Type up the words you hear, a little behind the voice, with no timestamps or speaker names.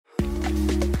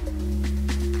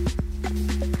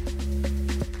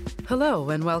Hello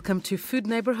and welcome to Food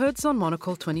Neighborhoods on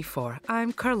Monocle 24.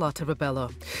 I'm Carlotta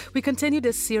Rebello. We continue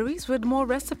this series with more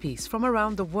recipes from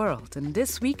around the world, and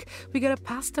this week we get a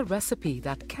pasta recipe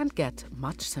that can't get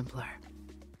much simpler.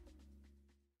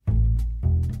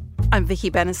 I'm Vicky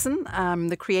Bennison. I'm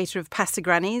the creator of Pasta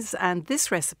Grannies, and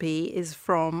this recipe is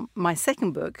from my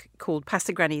second book called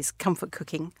Pasta Grannies Comfort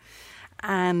Cooking.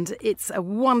 And it's a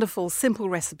wonderful, simple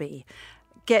recipe.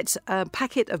 Get a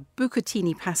packet of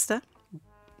bucatini pasta,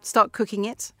 start cooking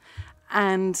it,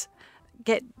 and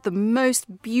get the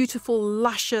most beautiful,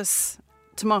 luscious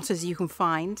tomatoes you can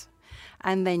find.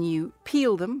 And then you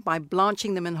peel them by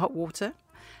blanching them in hot water,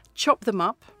 chop them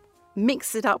up,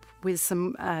 mix it up with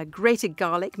some grated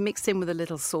garlic, mixed in with a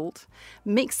little salt,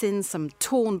 mix in some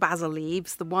torn basil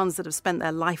leaves, the ones that have spent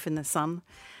their life in the sun.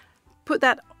 Put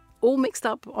that all mixed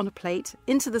up on a plate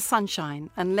into the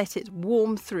sunshine and let it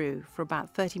warm through for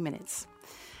about 30 minutes.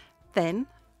 Then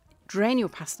drain your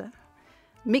pasta,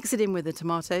 mix it in with the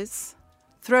tomatoes,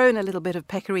 throw in a little bit of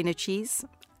pecorino cheese,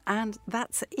 and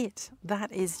that's it. That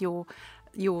is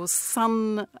your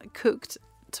sun-cooked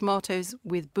tomatoes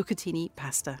with bucatini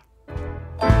pasta.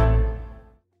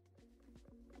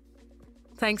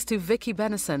 Thanks to Vicky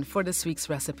Bennison for this week's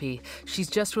recipe. She's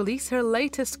just released her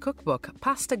latest cookbook,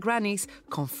 Pasta Grannies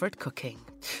Comfort Cooking.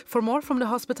 For more from the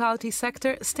hospitality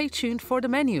sector, stay tuned for The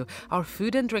Menu, our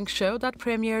food and drink show that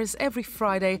premieres every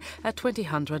Friday at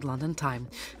 2000 London time.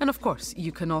 And of course,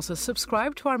 you can also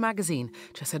subscribe to our magazine.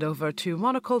 Just head over to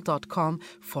monocle.com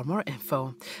for more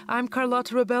info. I'm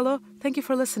Carlotta Rebello. Thank you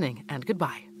for listening and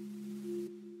goodbye.